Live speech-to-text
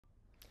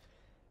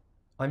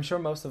I'm sure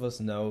most of us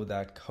know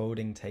that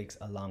coding takes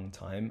a long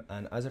time,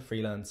 and as a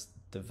freelance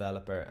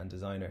developer and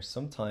designer,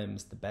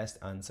 sometimes the best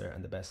answer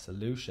and the best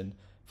solution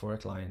for a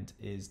client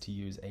is to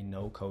use a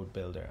no-code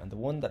builder. And the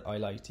one that I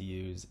like to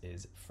use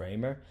is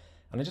Framer.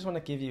 And I just want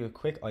to give you a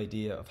quick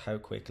idea of how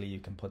quickly you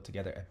can put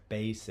together a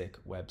basic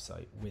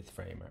website with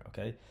Framer,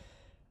 okay?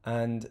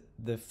 And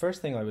the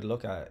first thing I would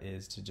look at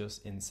is to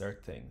just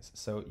insert things.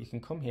 So you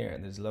can come here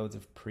and there's loads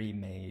of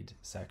pre-made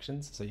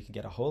sections. So you can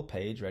get a whole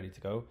page ready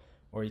to go,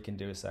 or you can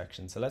do a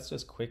section. So let's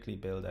just quickly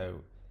build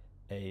out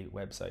a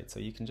website.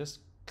 So you can just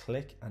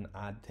click and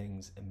add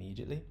things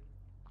immediately.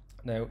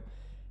 Now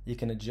you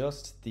can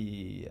adjust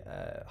the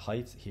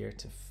height here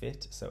to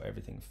fit so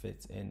everything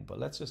fits in, but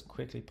let's just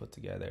quickly put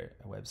together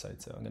a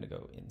website. So I'm going to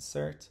go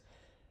insert.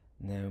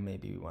 Now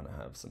maybe we want to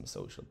have some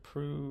social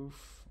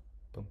proof,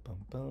 boom,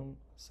 boom, boom,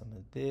 some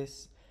of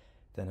this.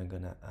 Then I'm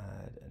going to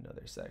add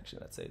another section.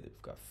 Let's say that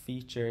we've got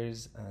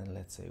features, and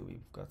let's say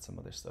we've got some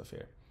other stuff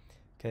here.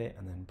 Okay,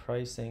 and then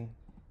pricing,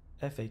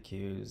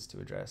 FAQs to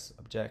address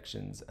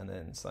objections, and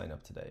then sign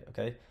up today.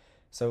 Okay,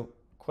 so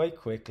quite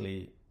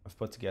quickly I've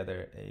put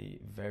together a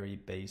very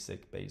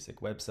basic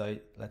website.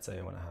 Let's say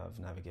I want to have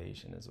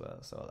navigation as well,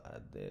 so I'll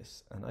add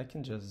this, and I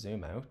can just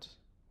zoom out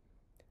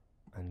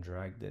and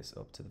drag this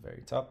up to the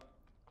very top.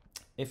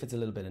 If it's a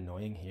little bit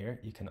annoying here,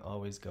 you can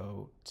always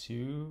go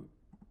to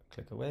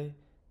click away,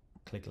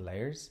 click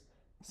layers,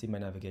 see my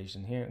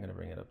navigation here. I'm going to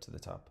bring it up to the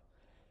top,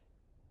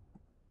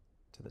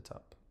 to the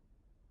top,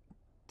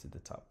 to the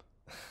top.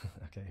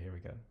 Okay, here we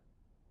go.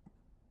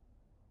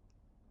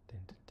 Dun,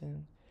 dun,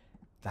 dun.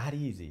 That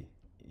easy,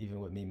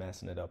 even with me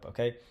messing it up.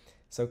 Okay,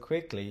 so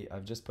quickly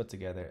I've just put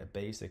together a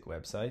basic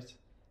website.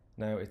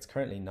 Now it's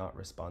currently not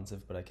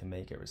responsive, but I can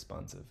make it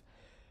responsive.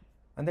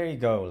 And there you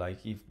go,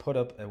 like you've put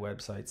up a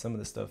website. Some of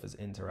the stuff is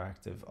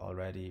interactive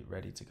already,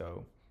 ready to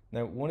go.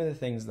 Now, one of the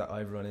things that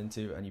I've run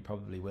into, and you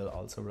probably will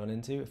also run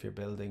into if you're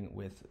building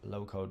with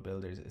low-code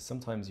builders, is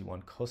sometimes you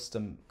want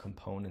custom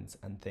components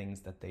and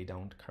things that they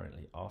don't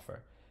currently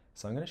offer.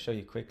 So I'm going to show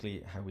you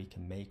quickly how we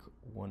can make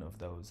one of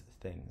those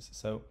things.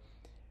 So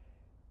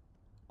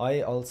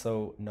I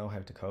also know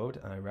how to code,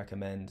 and I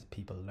recommend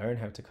people learn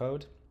how to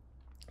code.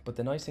 But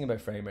the nice thing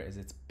about Framer is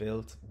it's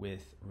built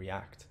with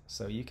React.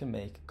 So you can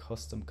make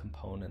custom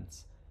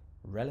components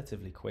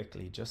relatively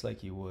quickly, just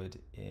like you would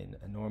in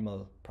a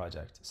normal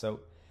project. So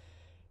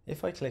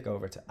if I click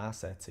over to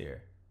assets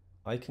here,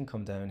 I can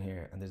come down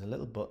here and there's a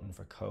little button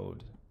for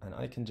code, and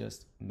I can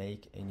just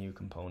make a new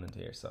component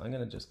here. So I'm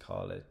going to just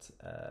call it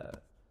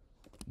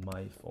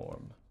my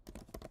form.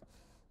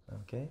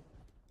 Okay,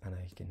 and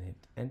I can hit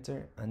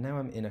enter, and now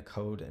I'm in a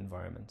code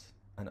environment,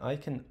 and I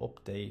can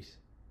update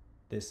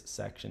this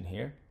section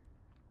here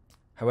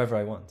however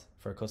I want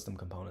for a custom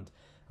component.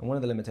 And one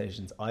of the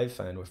limitations I've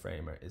found with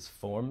Framer is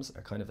forms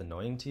are kind of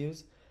annoying to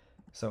use.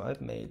 So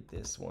I've made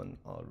this one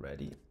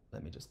already.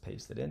 Let me just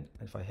paste it in.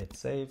 And if I hit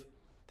save,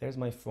 there's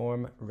my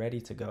form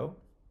ready to go.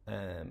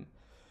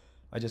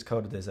 I just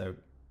coded this out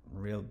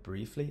real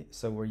briefly.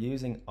 So we're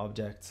using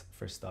objects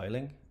for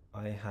styling.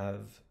 I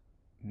have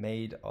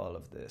made all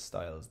of the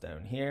styles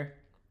down here.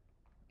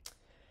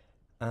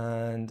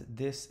 And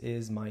this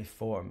is my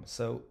form.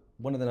 So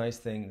one of the nice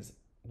things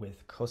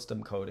with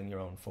custom coding your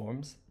own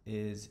forms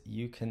is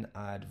you can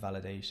add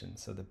validation.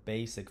 So the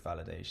basic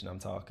validation, I'm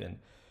talking,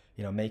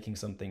 you know, making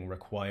something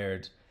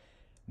required,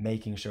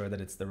 making sure that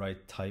it's the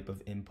right type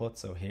of input.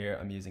 So here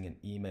I'm using an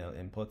email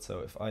input. So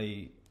if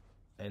I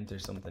enter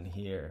something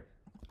here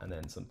and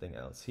then something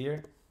else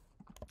here,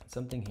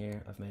 something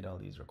here, I've made all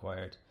these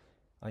required.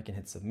 I can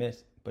hit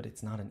submit, but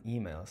it's not an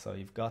email. So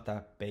you've got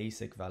that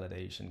basic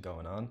validation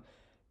going on.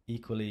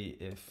 Equally,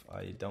 if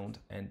I don't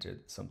enter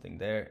something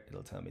there,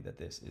 it'll tell me that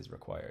this is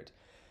required.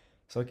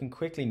 So I can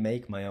quickly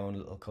make my own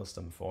little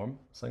custom form.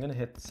 So I'm going to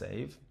hit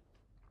save.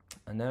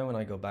 And now when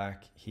I go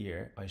back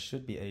here, I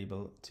should be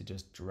able to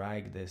just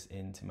drag this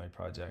into my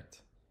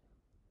project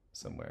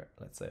somewhere.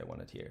 Let's say I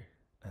want it here.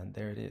 And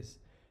there it is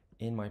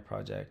in my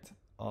project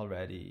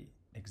already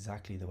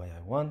exactly the way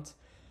I want.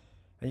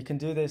 And you can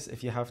do this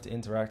if you have to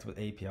interact with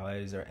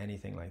APIs or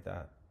anything like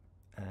that.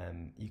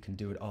 You can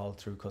do it all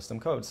through custom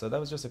code. So that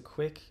was just a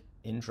quick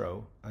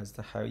intro as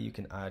to how you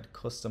can add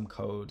custom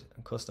code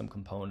and custom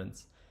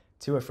components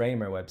to a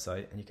Framer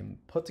website, and you can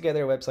put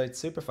together a website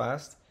super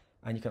fast,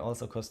 and you can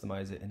also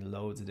customize it in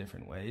loads of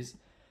different ways.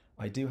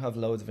 I do have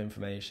loads of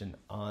information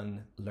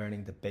on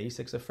learning the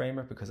basics of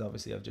Framer, because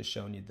obviously I've just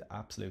shown you the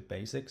absolute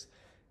basics.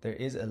 There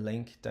is a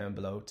link down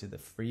below to the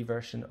free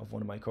version of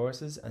one of my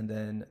courses, and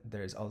then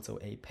there's also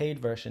a paid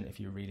version if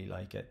you really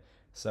like it.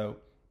 So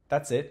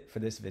that's it for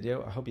this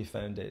video. I hope you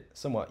found it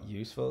somewhat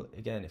useful.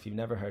 Again, if you've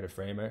never heard of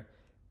Framer,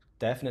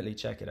 definitely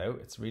check it out.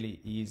 It's really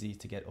easy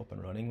to get up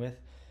and running with.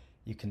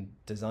 You can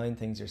design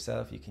things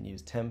yourself. You can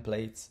use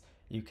templates.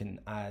 You can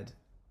add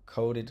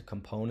coded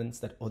components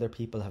that other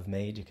people have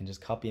made. You can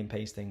just copy and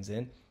paste things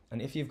in.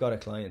 And if you've got a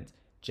client,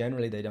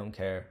 generally they don't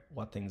care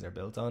what things are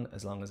built on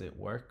as long as it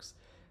works.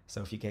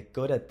 So if you get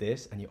good at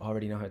this and you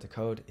already know how to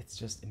code, it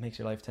makes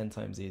your life 10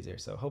 times easier.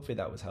 So hopefully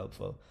that was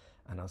helpful,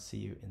 and I'll see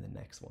you in the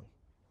next one.